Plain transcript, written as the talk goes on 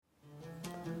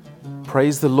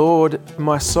Praise the Lord,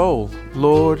 my soul.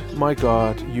 Lord, my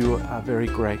God, you are very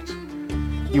great.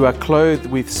 You are clothed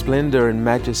with splendor and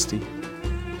majesty.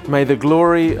 May the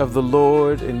glory of the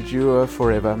Lord endure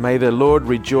forever. May the Lord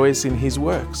rejoice in his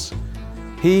works.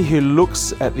 He who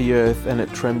looks at the earth and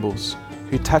it trembles,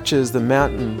 who touches the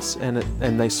mountains and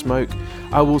they smoke.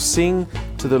 I will sing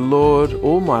to the Lord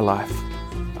all my life.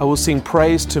 I will sing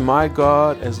praise to my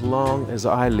God as long as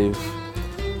I live.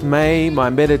 May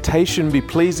my meditation be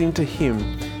pleasing to him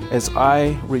as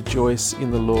I rejoice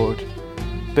in the Lord.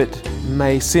 But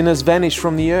may sinners vanish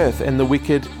from the earth and the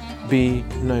wicked be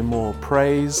no more.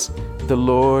 Praise the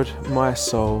Lord, my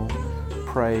soul.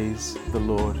 Praise the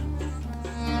Lord.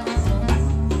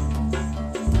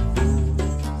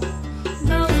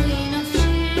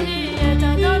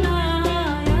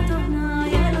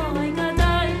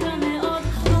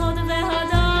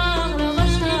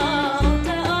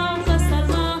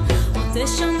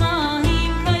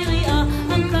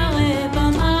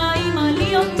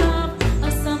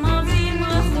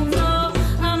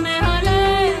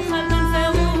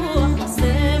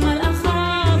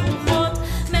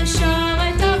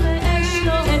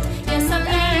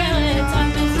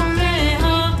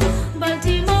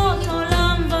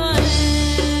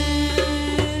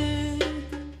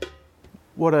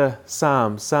 What are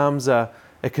Psalms? Psalms are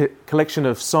a collection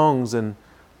of songs and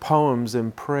poems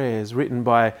and prayers written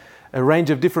by a range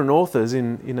of different authors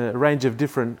in a range of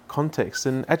different contexts.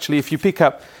 And actually, if you pick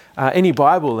up any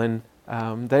Bible, and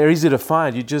they're easy to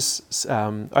find, you just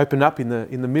open up in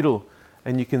the middle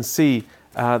and you can see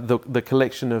the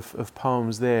collection of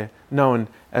poems there, known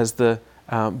as the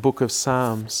Book of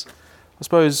Psalms. I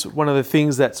suppose one of the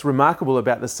things that's remarkable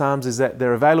about the Psalms is that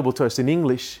they're available to us in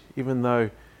English, even though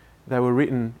they were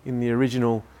written in the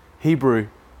original Hebrew,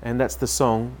 and that's the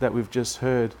song that we've just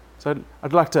heard. So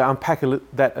I'd like to unpack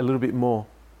that a little bit more.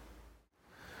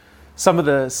 Some of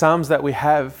the Psalms that we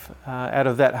have out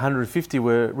of that 150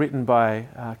 were written by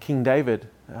King David,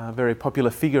 a very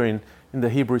popular figure in the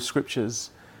Hebrew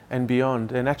Scriptures and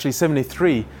beyond, and actually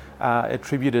 73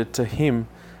 attributed to him.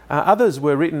 Others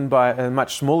were written by a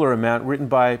much smaller amount, written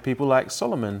by people like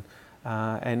Solomon,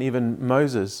 and even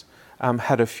Moses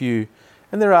had a few.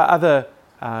 And there are other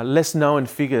less known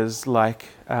figures like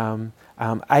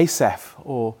Asaph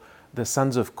or the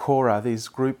sons of Korah, these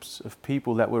groups of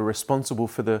people that were responsible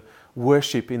for the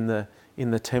worship in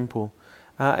the temple.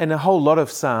 And a whole lot of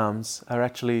Psalms are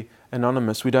actually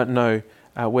anonymous. We don't know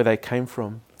where they came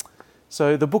from.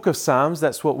 So the Book of Psalms,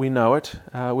 that's what we know it,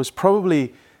 was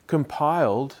probably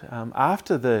compiled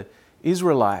after the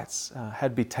Israelites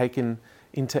had been taken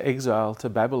into exile to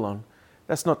Babylon.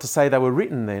 That's not to say they were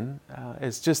written then.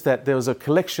 It's just that there was a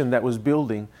collection that was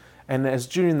building, and as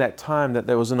during that time that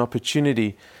there was an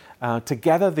opportunity to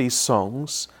gather these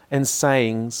songs and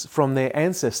sayings from their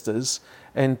ancestors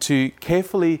and to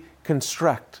carefully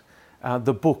construct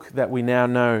the book that we now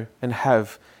know and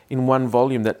have in one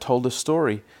volume that told a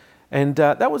story. And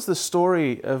that was the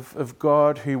story of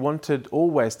God, who wanted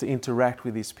always to interact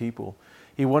with his people.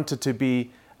 He wanted to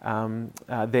be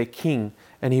their king,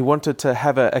 and he wanted to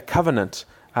have a covenant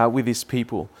with his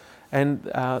people. And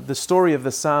the story of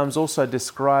the Psalms also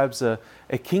describes a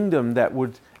kingdom that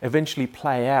would eventually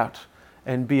play out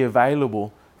and be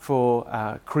available for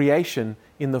creation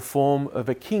in the form of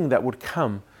a king that would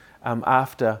come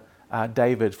after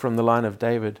David, from the line of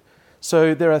David.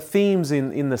 So there are themes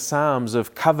in the Psalms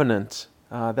of covenant,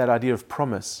 that idea of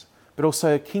promise, but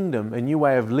also a kingdom, a new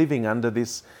way of living under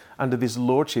this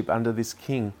lordship, under this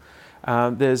king.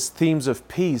 There's themes of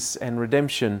peace and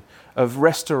redemption, of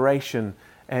restoration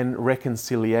and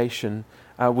reconciliation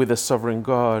with a sovereign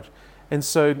God. And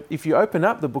so if you open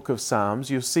up the Book of Psalms,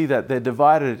 you'll see that they're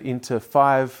divided into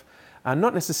 5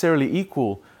 not necessarily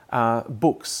equal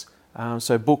books.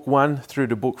 So book 1 through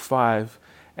to book 5.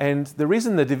 And the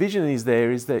reason the division is there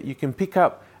is that you can pick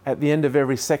up at the end of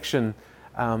every section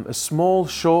a small,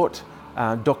 short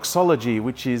doxology,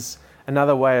 which is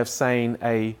another way of saying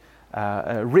a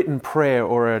written prayer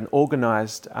or an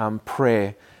organized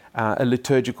prayer, a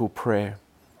liturgical prayer.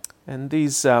 And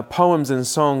these poems and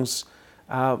songs,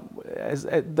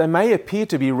 they may appear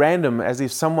to be random, as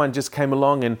if someone just came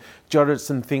along and jotted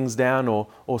some things down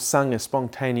or sung a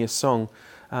spontaneous song.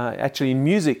 Actually, in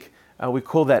music, we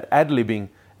call that ad-libbing,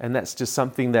 and that's just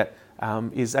something that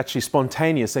is actually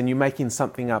spontaneous, and you're making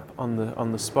something up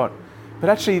on the spot. But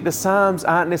actually, the Psalms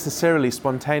aren't necessarily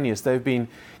spontaneous. They've been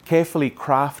carefully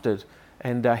crafted,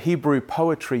 and Hebrew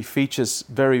poetry features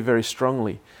very, very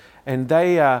strongly. And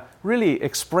they are really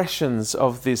expressions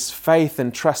of this faith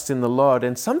and trust in the Lord.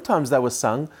 And sometimes they were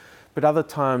sung, but other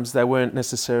times they weren't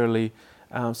necessarily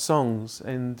songs.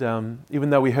 And even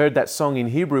though we heard that song in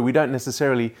Hebrew, we don't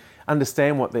necessarily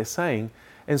understand what they're saying.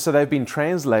 And so they've been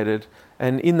translated.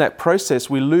 And in that process,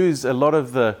 we lose a lot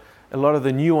of the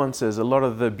nuances, a lot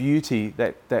of the beauty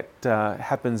that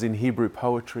happens in Hebrew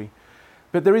poetry.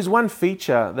 But there is one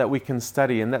feature that we can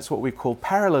study, and that's what we call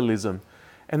parallelism.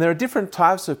 And there are different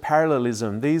types of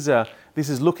parallelism. This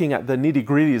is looking at the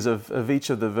nitty-gritties of each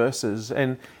of the verses.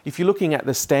 And if you're looking at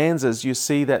the stanzas, you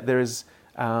see that there is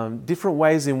different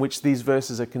ways in which these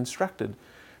verses are constructed.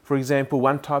 For example,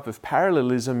 one type of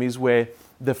parallelism is where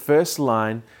the first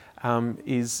line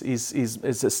is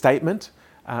a statement,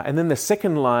 and then the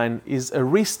second line is a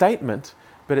restatement,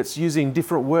 but it's using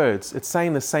different words. It's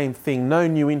saying the same thing. No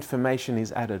new information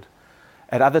is added.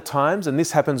 At other times, and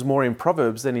this happens more in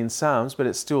Proverbs than in Psalms, but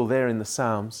it's still there in the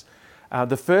Psalms,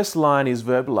 the first line is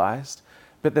verbalized,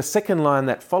 but the second line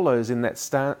that follows in that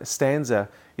stanza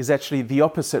is actually the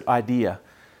opposite idea.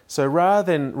 So rather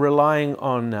than relying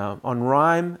on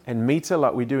rhyme and meter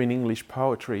like we do in English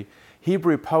poetry,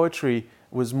 Hebrew poetry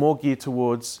was more geared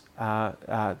towards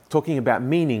talking about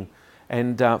meaning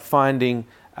and finding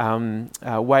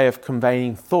a way of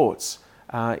conveying thoughts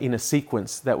in a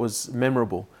sequence that was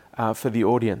memorable for the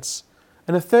audience.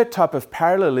 And a third type of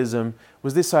parallelism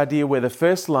was this idea where the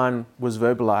first line was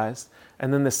verbalized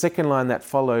and then the second line that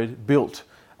followed built,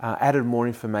 added more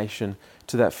information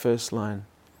to that first line.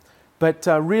 But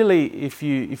really, if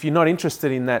you're not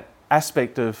interested in that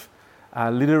aspect of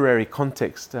literary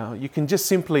context, you can just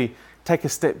simply take a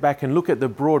step back and look at the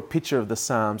broad picture of the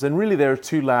Psalms. And really there are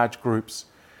two large groups.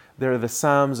 There are the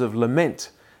Psalms of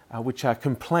lament, which are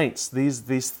complaints.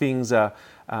 These things are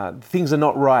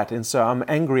not right, and so I'm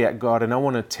angry at God and I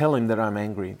want to tell him that I'm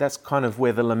angry. That's kind of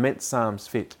where the lament Psalms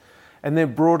fit. And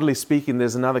then broadly speaking,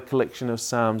 there's another collection of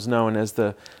Psalms known as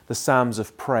the Psalms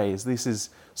of praise. This is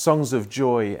songs of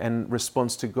joy and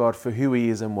response to God for who he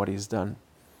is and what he's done.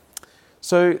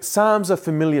 So Psalms are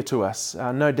familiar to us,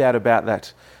 no doubt about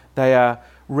that. They are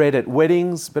read at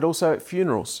weddings, but also at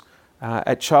funerals,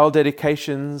 at child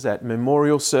dedications, at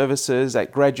memorial services,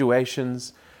 at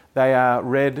graduations. They are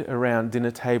read around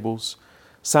dinner tables.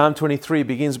 Psalm 23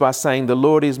 begins by saying, "The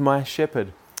Lord is my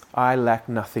shepherd, I lack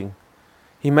nothing.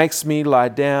 He makes me lie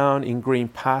down in green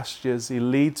pastures. He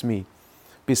leads me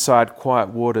beside quiet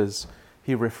waters.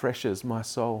 He refreshes my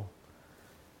soul."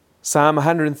 Psalm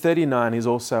 139 is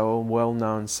also a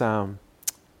well-known psalm.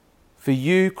 "For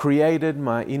you created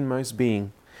my inmost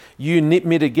being. You knit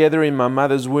me together in my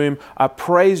mother's womb. I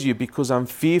praise you because I'm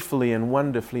fearfully and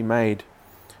wonderfully made.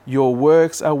 Your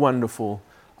works are wonderful.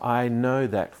 I know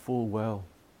that full well."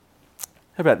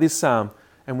 How about this psalm?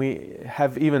 And we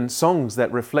have even songs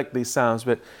that reflect these psalms,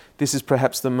 but this is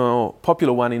perhaps the more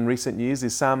popular one in recent years,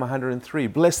 is Psalm 103.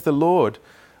 "Bless the Lord,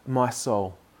 my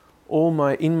soul. All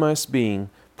my inmost being,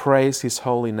 praise his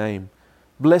holy name.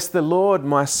 Bless the Lord,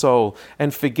 my soul,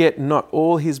 and forget not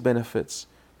all his benefits,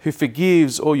 who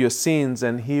forgives all your sins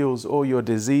and heals all your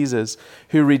diseases,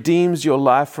 who redeems your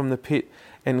life from the pit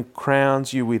and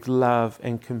crowns you with love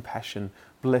and compassion.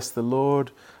 Bless the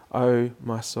Lord, O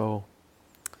my soul."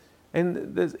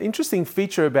 And the interesting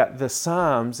feature about the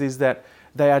Psalms is that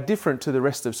they are different to the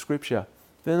rest of Scripture.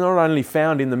 They're not only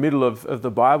found in the middle of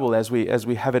the Bible as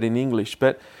we have it in English,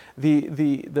 but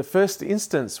the first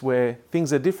instance where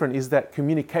things are different is that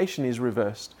communication is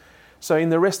reversed. So in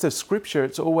the rest of Scripture,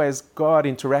 it's always God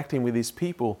interacting with his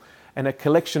people and a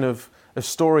collection of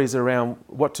stories around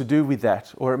what to do with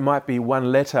that. Or it might be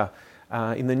one letter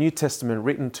in the New Testament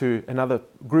written to another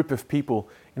group of people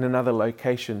in another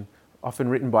location, often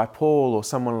written by Paul or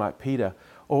someone like Peter.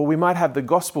 Or we might have the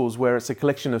Gospels where it's a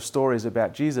collection of stories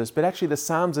about Jesus, but actually the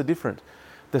Psalms are different.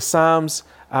 The Psalms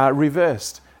are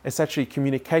reversed. It's actually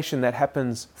communication that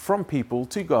happens from people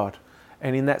to God.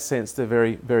 And in that sense, they're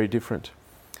very, very different.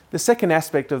 The second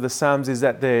aspect of the Psalms is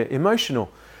that they're emotional.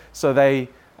 So they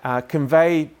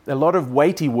convey a lot of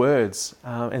weighty words.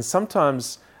 And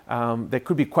sometimes they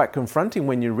could be quite confronting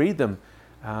when you read them.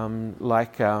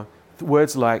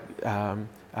 Words like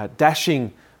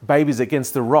dashing babies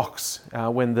against the rocks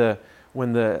when the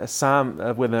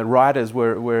writers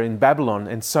were in Babylon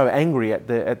and so angry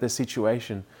at the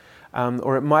situation.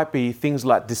 Or it might be things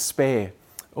like despair,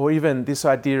 or even this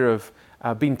idea of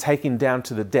being taken down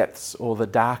to the depths or the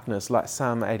darkness, like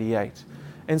Psalm 88.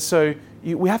 And so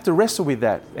we have to wrestle with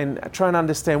that and try and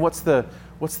understand what's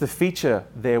the feature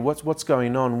there, what's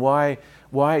going on, why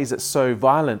is it so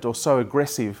violent or so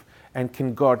aggressive, and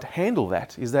can God handle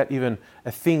that? Is that even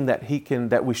a thing that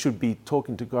that we should be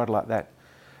talking to God like that?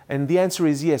 And the answer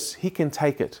is yes, he can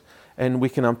take it, and we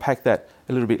can unpack that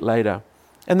a little bit later.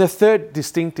 And the third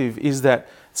distinctive is that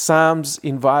Psalms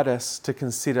invite us to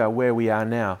consider where we are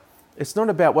now. It's not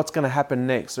about what's going to happen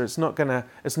next, or it's not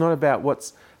about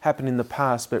what's happened in the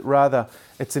past, but rather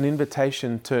it's an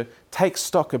invitation to take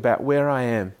stock about where I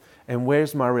am and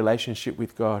where's my relationship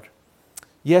with God.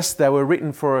 Yes, they were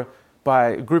written by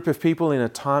a group of people in a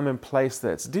time and place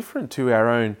that's different to our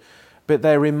own, but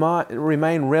they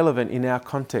remain relevant in our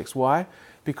context. Why?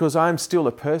 Because I'm still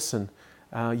a person.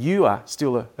 You are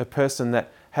still a person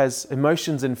that has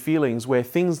emotions and feelings where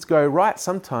things go right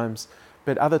sometimes,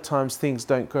 but other times things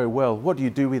don't go well. What do you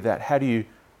do with that? How do you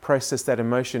process that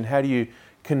emotion? How do you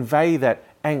convey that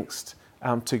angst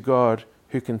to God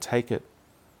who can take it?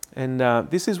 And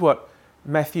this is what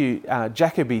Matthew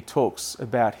Jacoby talks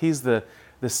about. He's the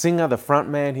singer, the front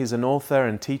man. He's an author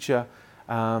and teacher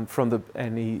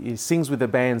and he sings with the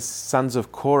band Sons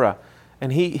of Korah.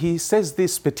 And he says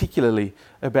this particularly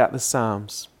about the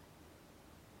Psalms.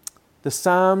 The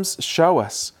Psalms show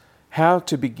us how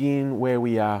to begin where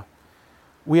we are.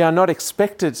 We are not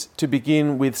expected to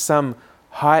begin with some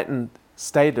heightened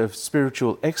state of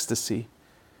spiritual ecstasy.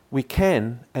 We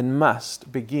can and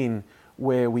must begin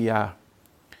where we are.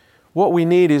 What we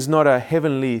need is not a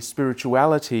heavenly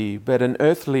spirituality, but an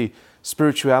earthly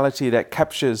spirituality that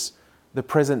captures the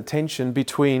present tension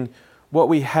between what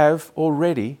we have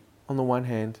already on the one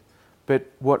hand,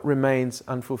 but what remains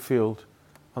unfulfilled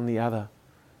on the other.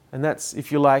 And that's,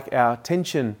 if you like, our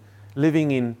tension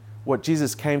living in what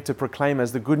Jesus came to proclaim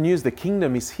as the good news. The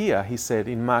kingdom is here, he said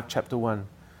in Mark chapter 1.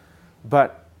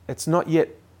 But it's not yet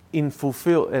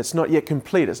it's not yet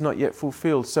complete, it's not yet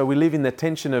fulfilled. So we live in the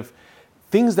tension of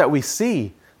things that we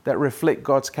see that reflect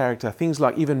God's character, things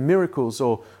like even miracles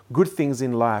or good things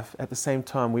in life. At the same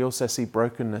time, we also see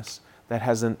brokenness that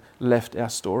hasn't left our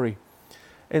story.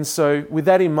 And so with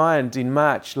that in mind, in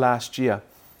March last year,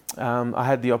 I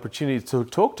had the opportunity to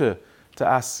talk to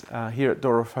us here at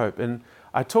Door of Hope. And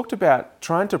I talked about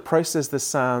trying to process the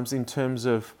Psalms in terms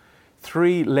of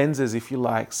three lenses, if you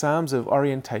like: Psalms of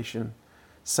orientation,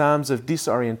 Psalms of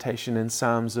disorientation, and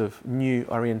Psalms of new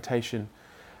orientation.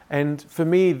 And for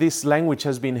me, this language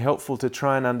has been helpful to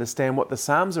try and understand what the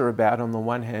Psalms are about on the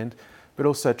one hand, but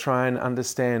also try and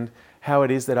understand how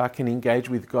it is that I can engage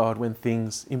with God when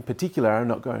things in particular are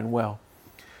not going well.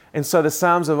 And so the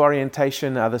Psalms of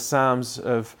orientation are the Psalms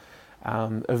of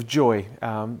joy.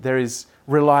 There is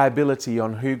reliability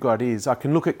on who God is. I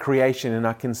can look at creation and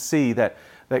I can see that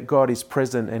God is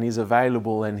present and He's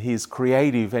available and He's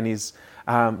creative and He's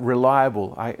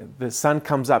reliable. The sun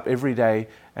comes up every day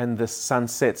and the sun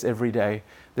sets every day.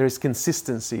 There is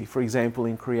consistency, for example,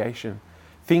 in creation.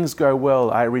 Things go well,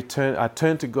 I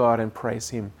turn to God and praise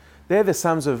Him. They're the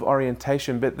Psalms of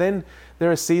orientation, but then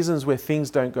there are seasons where things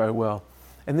don't go well.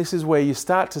 And this is where you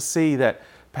start to see that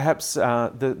perhaps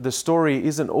the story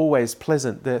isn't always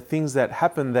pleasant. There are things that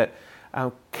happen that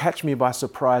catch me by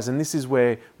surprise, and this is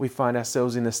where we find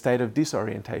ourselves in a state of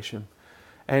disorientation.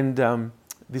 And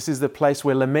this is the place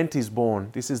where lament is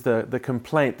born. This is the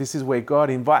complaint. This is where God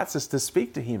invites us to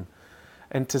speak to Him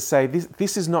and to say,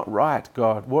 this is not right,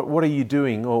 God. What are you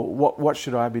doing? Or what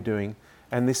should I be doing?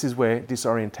 And this is where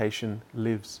disorientation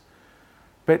lives.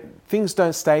 But things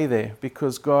don't stay there,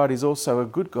 because God is also a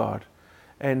good God.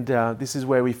 And this is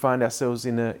where we find ourselves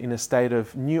in a state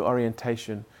of new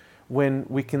orientation, when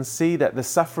we can see that the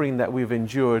suffering that we've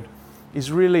endured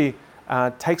is really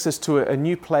takes us to a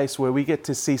new place where we get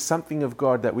to see something of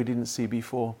God that we didn't see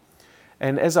before.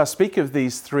 And as I speak of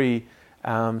these three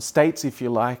states, if you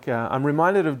like, I'm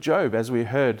reminded of Job, as we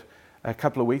heard a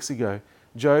couple of weeks ago.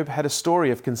 Job had a story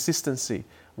of consistency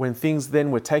when things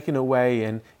then were taken away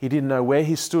and he didn't know where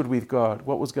he stood with God,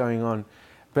 what was going on.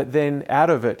 But then out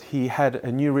of it, he had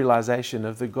a new realization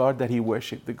of the God that he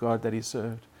worshipped, the God that he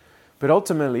served. But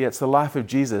ultimately, it's the life of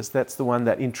Jesus that's the one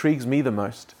that intrigues me the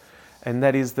most. And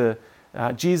that is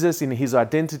Jesus in his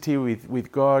identity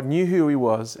with God, knew who he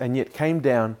was, and yet came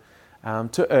down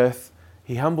to earth.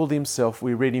 He humbled himself,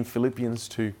 we read in Philippians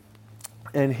 2.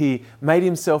 And he made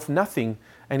himself nothing,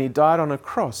 and he died on a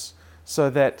cross so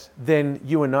that then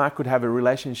you and I could have a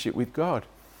relationship with God.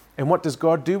 And what does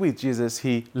God do with Jesus?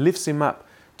 He lifts him up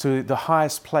to the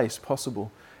highest place possible.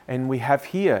 And we have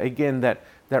here, again, that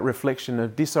reflection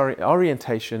of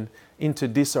orientation into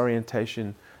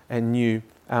disorientation and new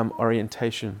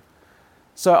orientation.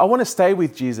 So I want to stay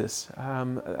with Jesus.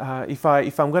 If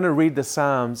I'm going to read the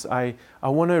Psalms, I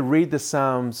want to read the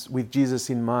Psalms with Jesus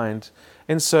in mind.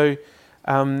 And so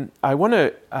I want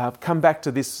to come back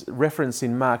to this reference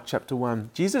in Mark chapter 1.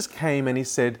 Jesus came and he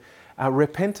said,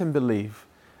 repent and believe.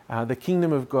 The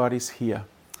kingdom of God is here.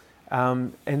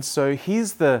 And so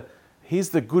he's the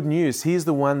good news. He's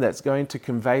the one that's going to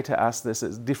convey to us this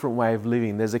different way of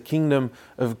living. There's a kingdom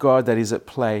of God that is at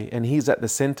play, and he's at the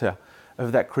center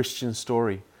of that Christian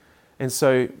story. And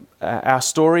so our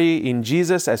story in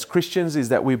Jesus as Christians is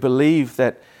that we believe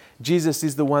that Jesus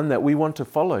is the one that we want to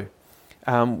follow.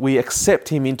 We accept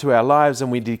him into our lives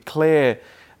and we declare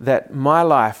that my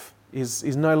life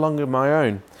is no longer my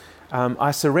own.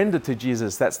 I surrender to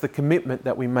Jesus. That's the commitment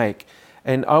that we make.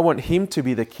 And I want him to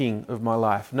be the king of my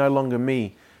life, no longer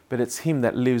me, but it's him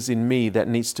that lives in me that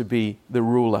needs to be the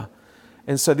ruler.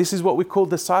 And so this is what we call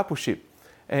discipleship.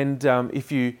 And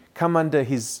if you come under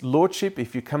his lordship,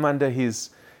 if you come under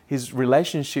his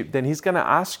relationship, then he's going to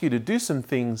ask you to do some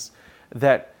things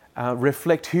that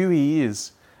reflect who he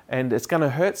is. And it's going to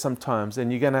hurt sometimes,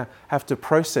 and you're going to have to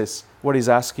process what he's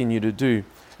asking you to do.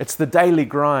 It's the daily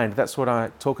grind. That's what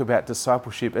I talk about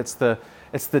discipleship. It's the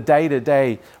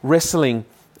day-to-day wrestling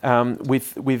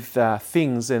with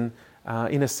things, and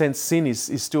in a sense, sin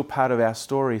is still part of our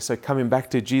story. So coming back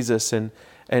to Jesus and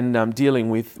dealing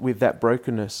with that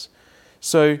brokenness.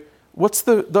 So what's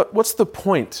the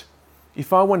point?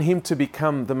 If I want him to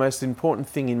become the most important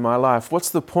thing in my life, what's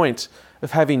the point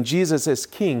of having Jesus as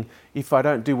king if I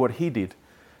don't do what he did?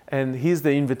 And here's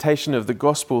the invitation of the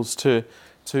Gospels to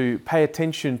pay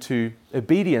attention to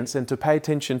obedience and to pay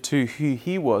attention to who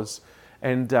he was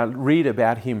and read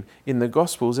about him in the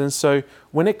Gospels. And so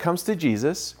when it comes to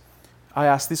Jesus, I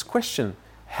ask this question: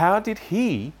 how did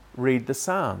he read the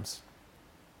Psalms?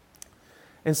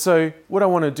 And so what I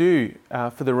want to do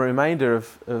for the remainder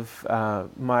of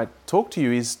my talk to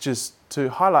you is just to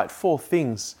highlight 4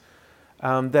 things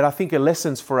that I think are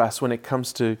lessons for us when it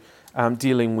comes to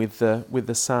dealing with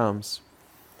the Psalms.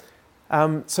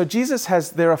 So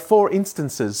there are 4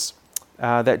 instances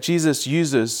that Jesus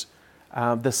uses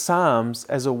the Psalms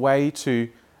as a way to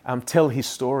tell his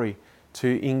story,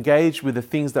 to engage with the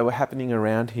things that were happening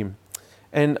around him.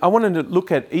 And I wanted to look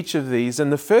at each of these.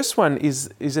 And the first one is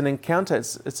an encounter.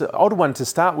 It's an odd one to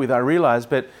start with, I realize,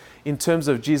 but in terms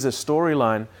of Jesus'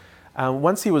 storyline,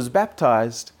 once he was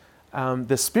baptized,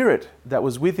 the Spirit that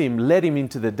was with him led him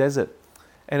into the desert.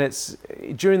 And it's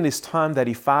during this time that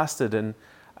he fasted, and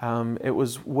it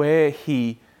was where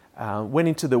he went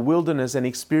into the wilderness and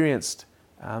experienced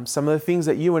some of the things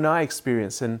that you and I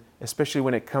experience, and especially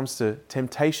when it comes to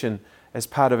temptation as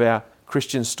part of our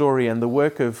Christian story and the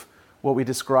work of what we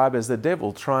describe as the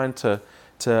devil trying to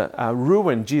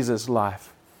ruin Jesus'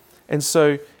 life. And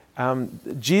so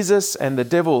Jesus and the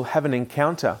devil have an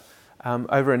encounter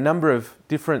over a number of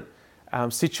different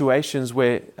situations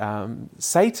where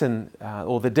Satan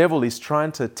or the devil is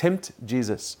trying to tempt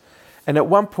Jesus. And at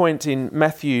one point in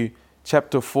Matthew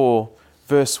chapter 4,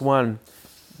 verse 1,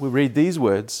 we read these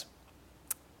words: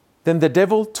 "Then the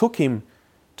devil took him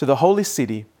to the holy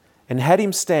city and had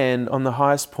him stand on the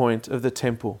highest point of the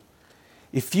temple.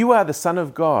 'If you are the Son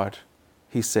of God,'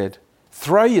 he said,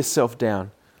 'throw yourself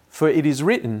down, for it is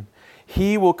written,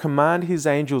 He will command His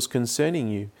angels concerning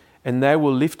you, and they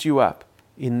will lift you up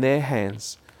in their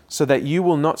hands, so that you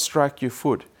will not strike your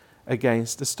foot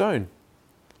against a stone.'"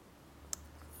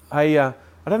 I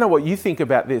don't know what you think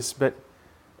about this, but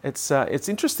it's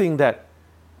interesting that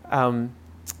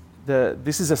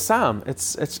this is a psalm.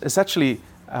 It's actually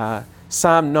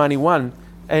Psalm 91,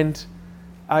 and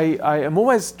I am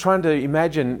always trying to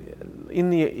imagine in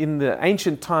the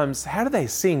ancient times, how did they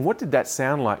sing? What did that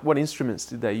sound like? What instruments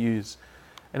did they use?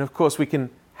 And of course, we can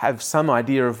have some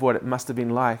idea of what it must have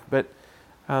been like. But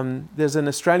there's an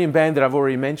Australian band that I've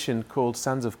already mentioned called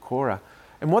Sons of Korah.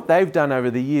 And what they've done over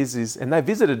the years is, and they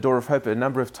visited Door of Hope a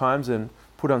number of times and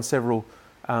put on several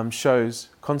shows,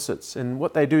 concerts. And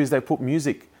what they do is they put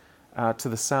music to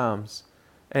the Psalms.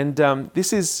 And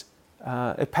this is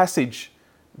a passage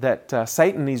that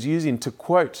Satan is using to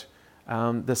quote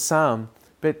the psalm.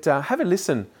 But have a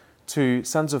listen to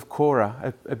Sons of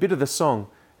Korah, a bit of the song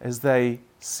as they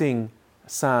sing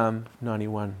Psalm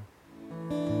 91.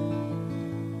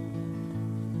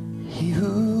 He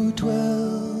who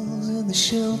dwells in the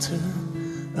shelter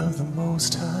of the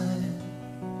Most High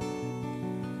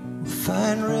will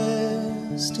find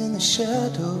rest in the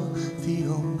shadow of the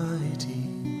Almighty.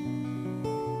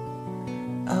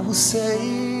 I will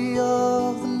say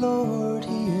of the Lord,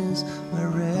 He is my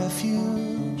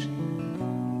refuge,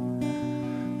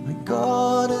 my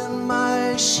God and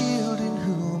my shield, in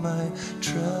whom I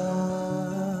trust.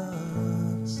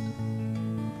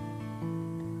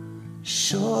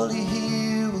 Surely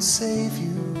He will save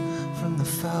you from the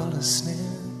foulest snare,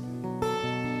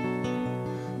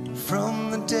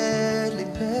 from the deadly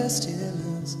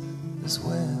pestilence as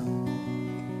well.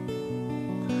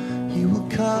 He will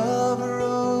cover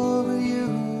over you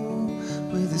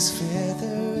with His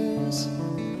feathers,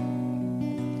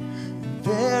 and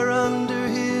there under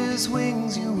His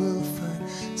wings you will find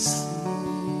sleep.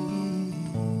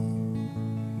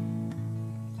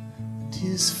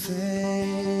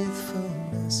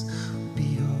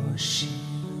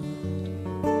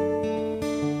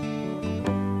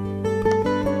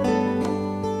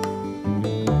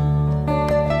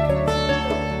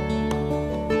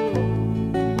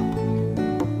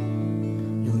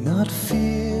 not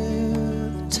fear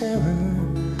the terror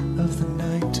of the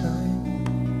nighttime,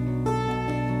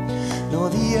 nor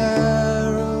the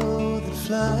arrow that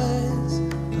flies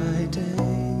by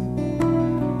day,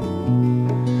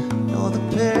 nor the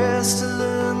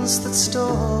pestilence that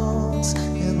stalks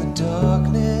in the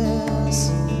darkness,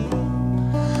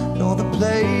 nor the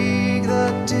plague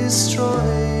that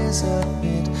destroys at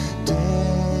midday.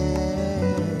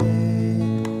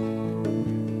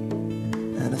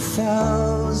 And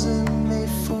 1,000 may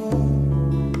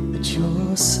fall at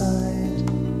your side,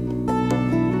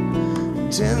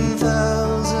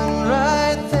 10,000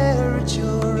 right there at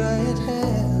your right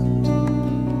hand,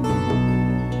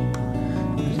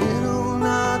 but it'll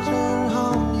not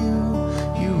harm you.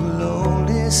 You will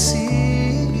only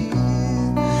see,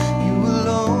 you will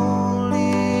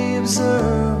only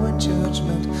observe when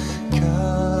judgment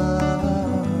comes.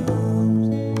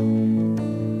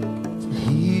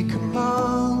 He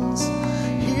commands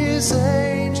his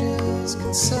angels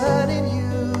concerning you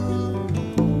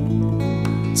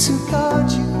to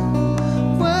guard you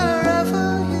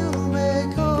wherever you may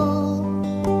go,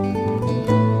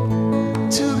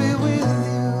 to be with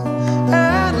you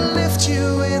and lift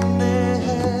you in their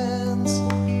hands,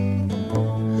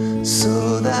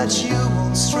 so that you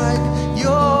won't strike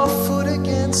your foot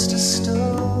against a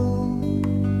stone.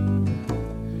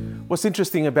 What's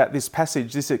interesting about this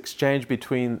passage, this exchange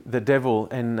between the devil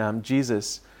and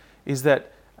Jesus, is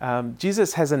that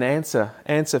Jesus has an answer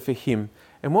for him.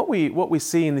 And what we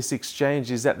see in this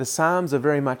exchange is that the Psalms are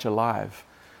very much alive.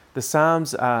 The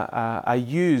Psalms are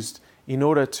used in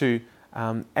order to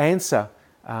answer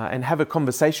and have a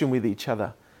conversation with each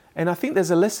other. And I think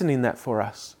there's a lesson in that for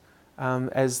us.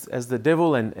 As the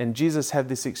devil and Jesus have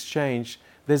this exchange,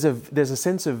 there's a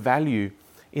sense of value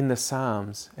in the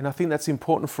Psalms. And I think that's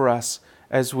important for us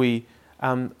as we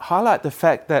highlight the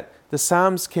fact that the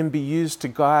Psalms can be used to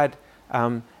guide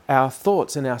our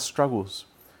thoughts and our struggles.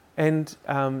 And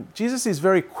Jesus is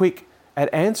very quick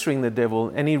at answering the devil,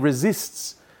 and he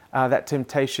resists that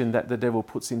temptation that the devil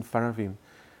puts in front of him.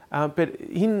 But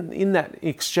in that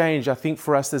exchange, I think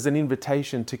for us there's an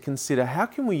invitation to consider how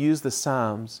can we use the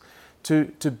Psalms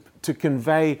to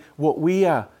convey what we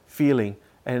are feeling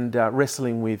and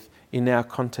wrestling with in our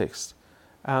context.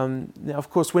 Now, of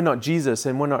course, we're not Jesus,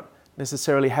 and we're not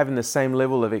necessarily having the same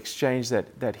level of exchange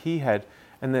that he had,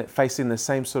 and that facing the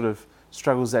same sort of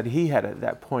struggles that he had at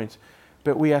that point.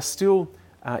 But we are still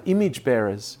image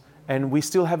bearers, and we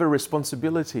still have a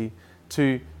responsibility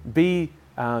to be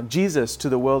Jesus to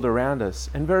the world around us.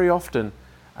 And very often,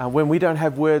 when we don't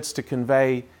have words to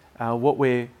convey what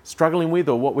we're struggling with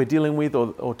or what we're dealing with,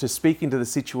 or to speak into the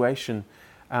situation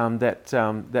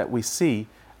that we see,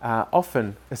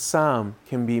 often a psalm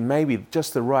can be maybe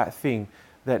just the right thing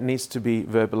that needs to be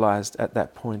verbalized at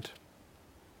that point.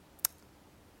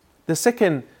 The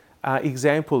second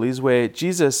example is where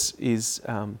Jesus is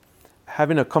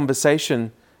having a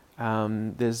conversation.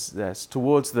 There's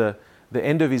towards the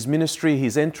end of his ministry.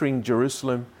 He's entering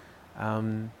Jerusalem.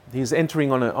 He's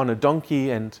entering on a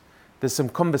donkey, and there's some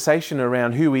conversation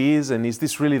around who he is and is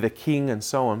this really the king, and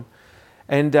so on.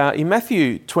 And in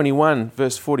Matthew 21,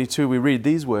 verse 42, we read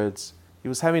these words. He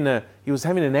was having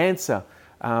an answer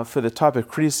for the type of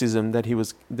criticism that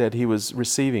he was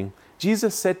receiving.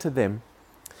 Jesus said to them,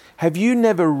 "Have you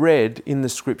never read in the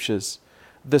scriptures,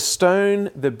 the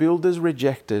stone the builders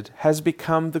rejected has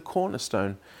become the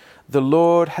cornerstone? The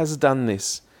Lord has done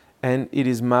this, and it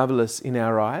is marvelous in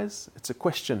our eyes?" It's a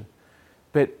question,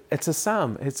 but it's a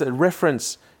psalm. It's a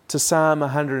reference to Psalm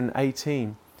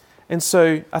 118. And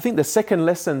so I think the second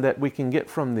lesson that we can get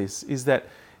from this is that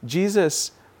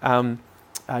Jesus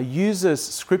uses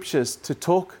scriptures to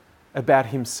talk about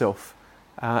himself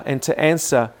and to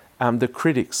answer the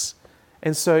critics.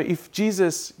 And so if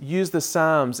Jesus used the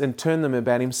Psalms and turned them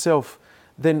about himself,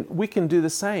 then we can do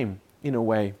the same in a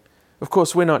way. Of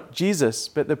course, we're not Jesus,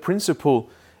 but the principle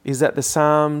is that the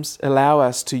Psalms allow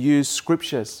us to use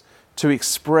scriptures to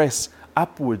express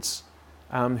upwards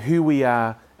who we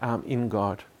are in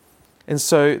God. And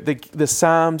so the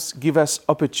Psalms give us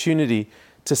opportunity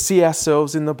to see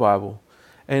ourselves in the Bible,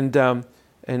 and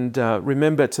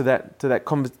remember to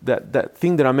that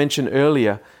thing that I mentioned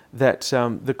earlier, that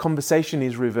the conversation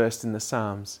is reversed in the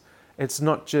Psalms. It's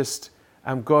not just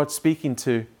God speaking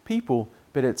to people,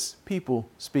 but it's people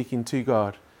speaking to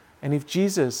God. And if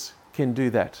Jesus can do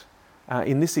that,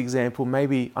 in this example,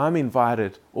 maybe I'm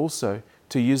invited also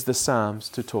to use the Psalms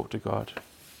to talk to God.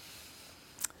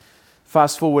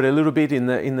 Fast forward a little bit in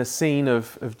the scene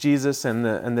of Jesus and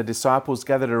the disciples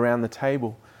gathered around the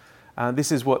table.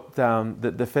 This is what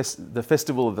the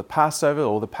festival of the Passover,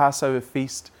 or the Passover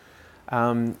feast.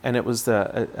 and it was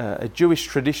a Jewish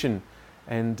tradition.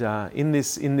 And in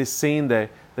this scene, the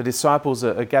disciples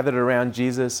are gathered around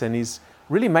Jesus, and he's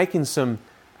really making some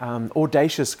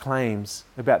audacious claims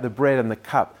about the bread and the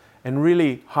cup, and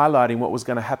really highlighting what was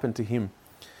going to happen to him.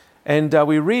 And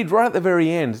we read right at the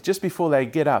very end, just before they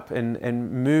get up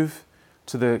and move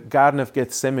to the Garden of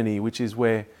Gethsemane, which is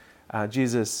where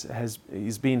Jesus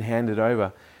is being handed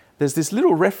over. There's this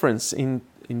little reference in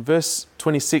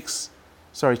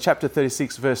chapter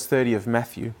 36, verse 30 of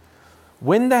Matthew.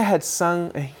 When they had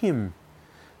sung a hymn,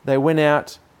 they went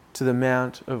out to the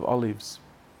Mount of Olives.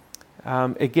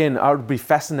 Again, I would be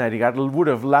fascinating. I would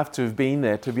have loved to have been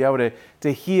there to be able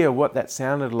to hear what that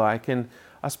sounded like. And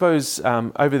I suppose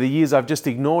over the years I've just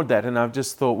ignored that, and I've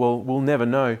just thought, well, we'll never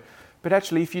know. But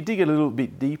actually, if you dig a little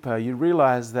bit deeper, you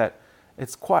realize that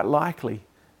it's quite likely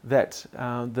that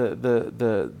the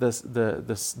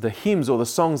hymns or the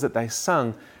songs that they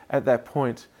sung at that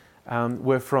point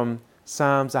were from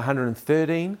Psalms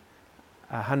 113,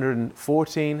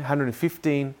 114,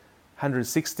 115,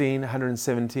 116,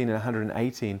 117, and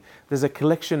 118. There's a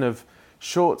collection of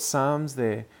short psalms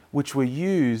there which were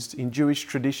used in Jewish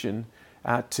tradition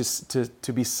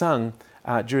to be sung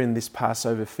during this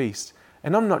Passover feast.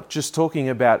 And I'm not just talking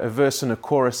about a verse and a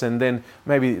chorus and then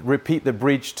maybe repeat the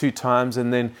bridge 2 times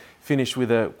and then finish with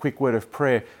a quick word of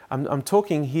prayer. I'm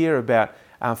talking here about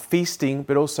feasting,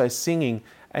 but also singing.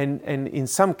 And in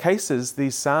some cases,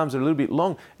 these psalms are a little bit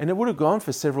long, and it would have gone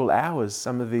for several hours,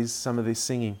 some of these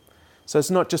singing. So it's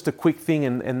not just a quick thing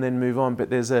and then move on, but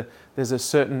there's a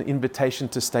certain invitation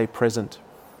to stay present.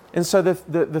 And so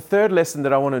the third lesson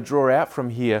that I want to draw out from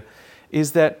here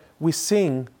is that we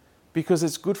sing because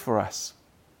it's good for us.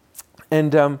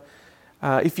 And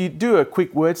if you do a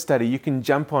quick word study, you can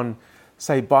jump on,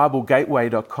 say,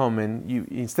 BibleGateway.com, and you,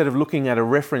 instead of looking at a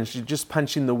reference, you just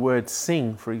punch in the word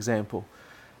sing, for example.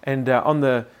 And on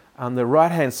the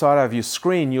right-hand side of your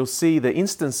screen, you'll see the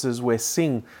instances where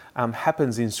sing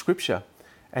happens in Scripture.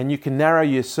 And you can narrow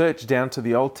your search down to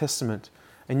the Old Testament,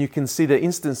 and you can see the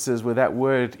instances where that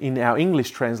word in our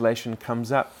English translation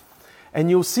comes up. And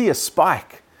you'll see a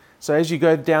spike. So as you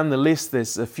go down the list,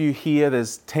 there's a few here,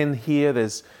 there's 10 here,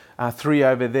 there's 3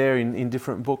 over there in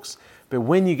different books. But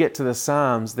when you get to the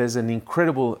Psalms, there's an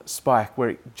incredible spike where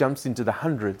it jumps into the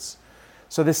hundreds.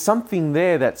 So there's something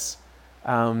there that's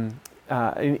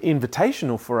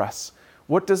invitational for us.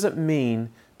 What does it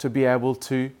mean to be able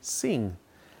to sing?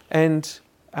 And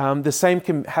the same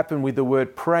can happen with the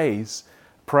word praise.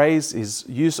 Praise is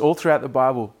used all throughout the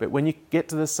Bible, but when you get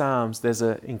to the Psalms, there's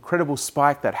an incredible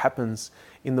spike that happens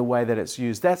in the way that it's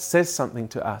used. That says something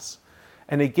to us.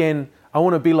 And again, I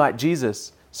want to be like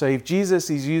Jesus. So if Jesus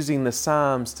is using the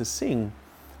Psalms to sing,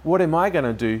 what am I going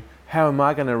to do? How am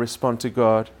I going to respond to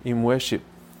God in worship?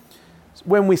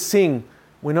 When we sing,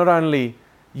 we're not only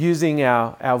using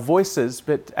our voices,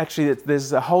 but actually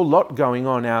there's a whole lot going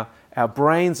on. Our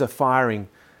brains are firing.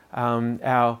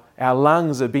 Our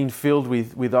lungs are being filled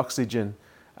with oxygen.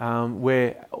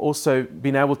 We're also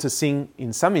being able to sing,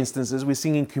 in some instances, we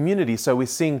sing in community, so we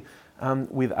sing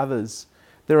with others.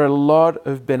 There are a lot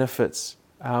of benefits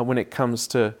when it comes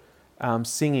to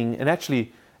singing. And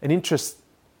actually, an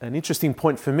interesting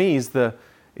point for me is the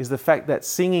fact that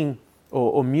singing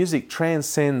or music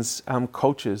transcends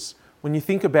cultures. When you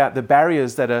think about the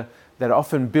barriers that are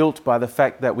often built by the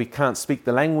fact that we can't speak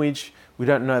the language, we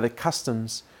don't know the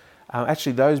customs,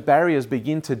 actually those barriers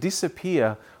begin to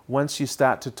disappear once you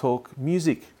start to talk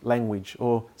music language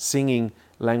or singing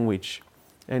language.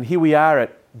 And here we are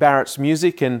at Barrett's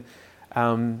Music, and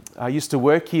I used to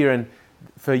work here, and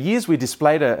for years we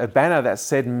displayed a banner that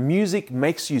said, "Music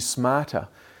makes you smarter."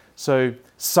 So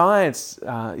science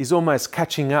is almost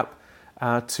catching up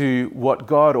to what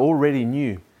God already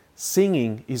knew.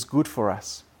 Singing is good for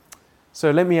us. So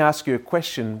let me ask you a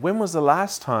question. When was the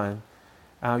last time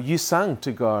you sung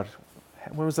to God?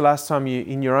 When was the last time you,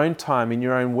 in your own time, in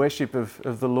your own worship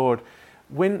of the Lord,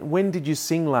 when did you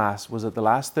sing last? Was it the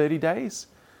last 30 days?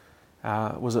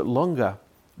 Was it longer?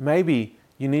 Maybe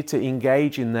you need to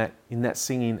engage in that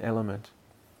singing element.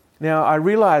 Now, I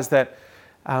realize that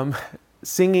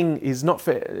singing is not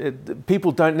for,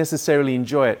 people don't necessarily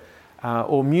enjoy it,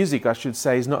 or music, I should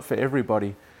say, is not for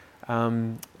everybody.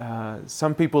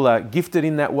 Some people are gifted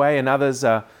in that way, and others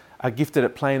are gifted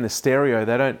at playing the stereo.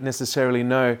 They don't necessarily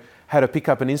know how to pick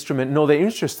up an instrument, nor they're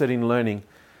interested in learning.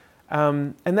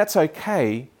 And that's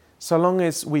okay, so long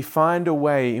as we find a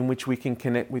way in which we can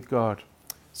connect with God.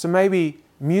 So maybe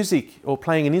music or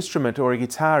playing an instrument or a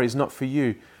guitar is not for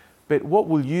you, but what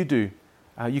will you do?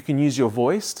 You can use your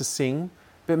voice to sing,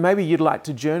 but maybe you'd like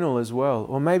to journal as well.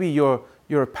 Or maybe you're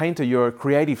a painter, you're a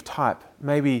creative type.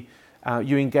 Maybe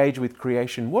you engage with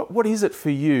creation. What is it for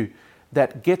you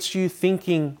that gets you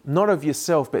thinking not of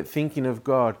yourself, but thinking of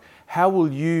God? How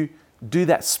will you do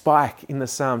that spike in the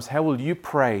Psalms? How will you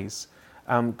praise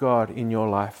God in your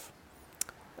life?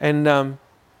 And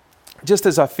just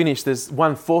as I finish, there's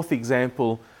one fourth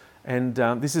example, and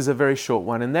this is a very short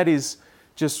one, and that is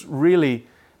just really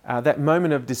that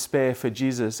moment of despair for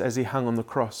Jesus as he hung on the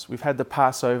cross. We've had the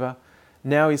Passover,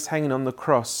 now he's hanging on the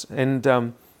cross,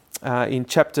 and in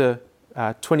chapter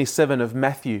 27 of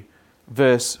Matthew,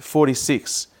 verse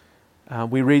 46,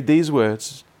 we read these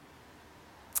words.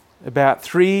 About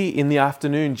 3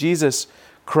 p.m, Jesus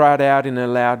cried out in a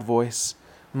loud voice,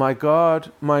 my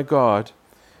God,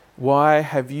 why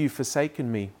have you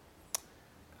forsaken me?"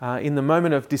 In the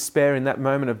moment of despair, in that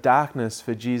moment of darkness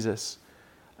for Jesus,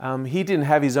 he didn't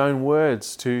have his own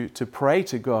words to pray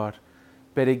to God,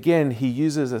 but again, he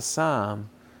uses a psalm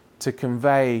to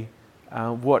convey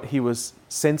what he was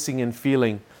sensing and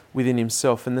feeling within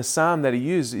himself. And the psalm that he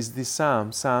used is this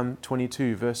psalm, Psalm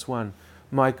 22, verse 1.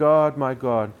 My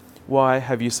God, why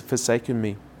have you forsaken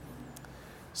me?"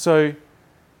 So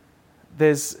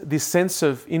there's this sense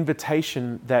of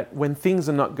invitation that when things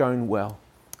are not going well,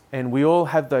 and we all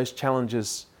have those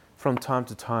challenges from time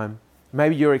to time,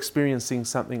 maybe you're experiencing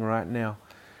something right now,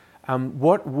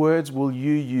 what words will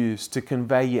you use to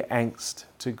convey your angst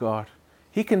to God?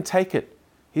 He can take it.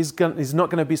 He's not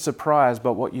going to be surprised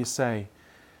by what you say.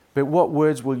 But what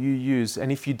words will you use?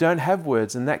 And if you don't have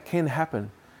words, and that can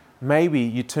happen, maybe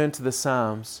you turn to the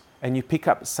Psalms and you pick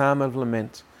up Psalm of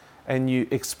Lament and you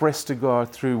express to God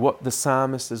through what the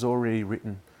psalmist has already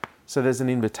written. So there's an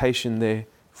invitation there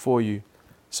for you.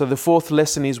 So the fourth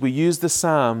lesson is we use the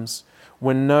Psalms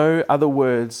when no other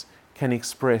words can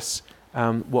express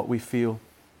what we feel.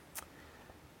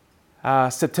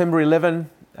 September 11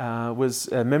 was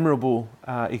a memorable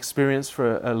experience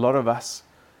for a lot of us.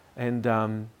 And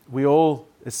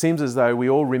it seems as though we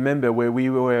all remember where we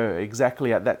were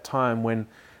exactly at that time when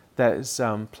those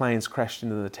planes crashed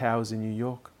into the towers in New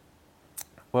York.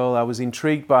 Well, I was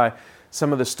intrigued by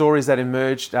some of the stories that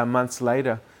emerged months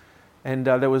later. And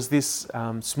there was this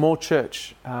small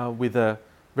church with a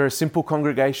very simple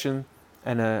congregation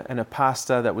and a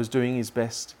pastor that was doing his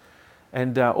best.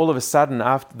 And all of a sudden,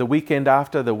 after the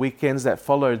weekends that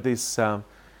followed this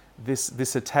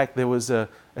attack, there was a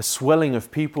swelling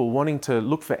of people wanting to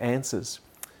look for answers.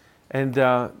 And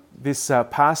this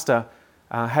pastor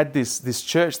had this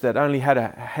church that only had a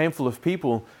handful of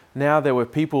people. Now there were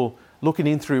people looking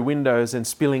in through windows and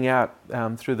spilling out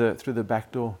through the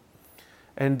back door.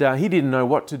 And he didn't know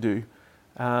what to do.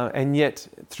 And yet,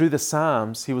 through the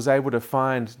Psalms, he was able to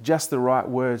find just the right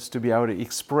words to be able to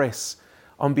express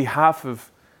on behalf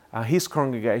of his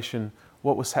congregation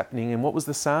what was happening. And what was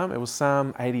the psalm? It was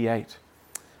Psalm 88.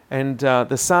 And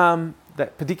the psalm,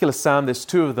 that particular psalm, there's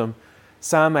 2 of them.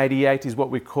 Psalm 88 is what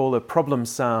we call a problem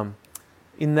psalm,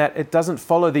 in that it doesn't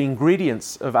follow the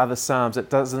ingredients of other psalms.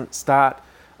 It doesn't start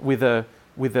with a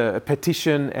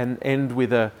petition and end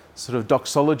with a sort of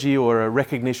doxology or a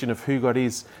recognition of who God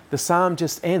is. The psalm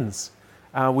just ends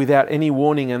without any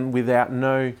warning and without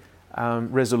no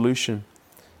resolution.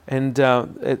 And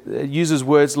it uses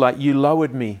words like, "You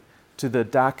lowered me to the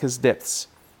darkest depths,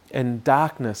 and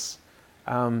darkness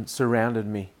surrounded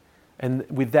me." And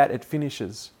with that, it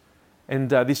finishes. And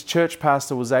this church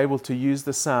pastor was able to use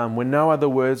the psalm when no other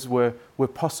words were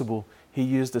possible. He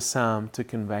used the psalm to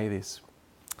convey this.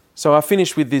 So I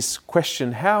finish with this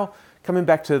question: coming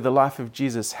back to the life of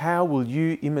Jesus, how will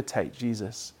you imitate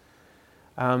Jesus?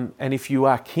 And if you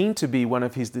are keen to be one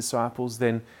of his disciples,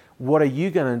 then what are you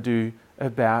going to do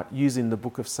about using the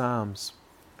book of Psalms?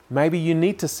 Maybe you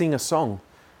need to sing a song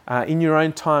in your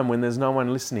own time when there's no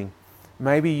one listening.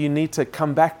 Maybe you need to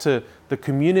come back to the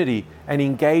community and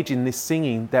engage in this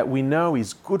singing that we know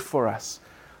is good for us,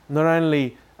 not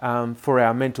only for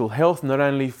our mental health, not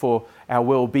only for our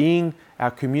well-being,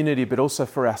 our community, but also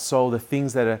for our soul, the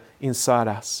things that are inside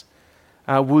us.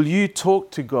 Will you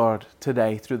talk to God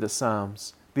today through the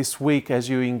Psalms? This week, as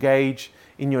you engage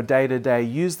in your day-to-day,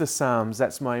 use the Psalms.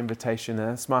 That's my invitation, and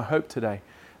that's my hope today,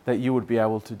 that you would be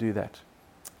able to do that.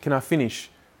 Can I finish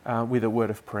with a word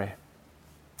of prayer?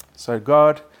 So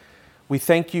God, we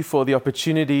thank you for the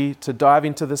opportunity to dive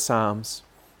into the Psalms.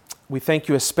 We thank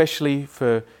you especially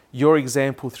for your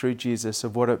example through Jesus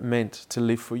of what it meant to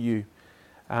live for you,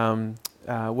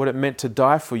 what it meant to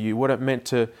die for you, what it meant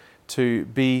to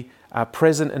be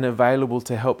present and available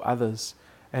to help others.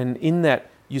 And in that,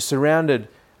 you surrounded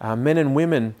men and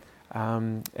women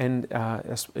and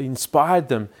inspired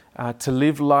them to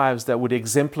live lives that would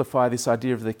exemplify this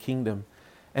idea of the kingdom.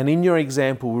 And in your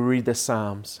example, we read the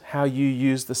Psalms, how you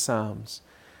use the Psalms.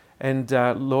 And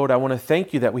Lord, I want to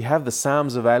thank you that we have the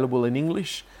Psalms available in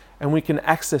English and we can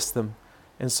access them.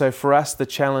 And so for us, the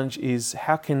challenge is,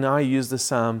 how can I use the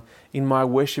Psalm in my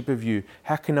worship of you?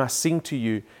 How can I sing to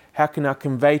you? How can I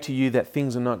convey to you that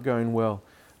things are not going well?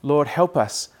 Lord, help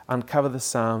us uncover the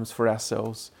Psalms for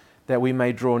ourselves, that we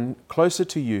may draw closer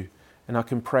to you. And I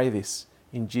can pray this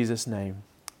in Jesus' name.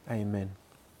 Amen.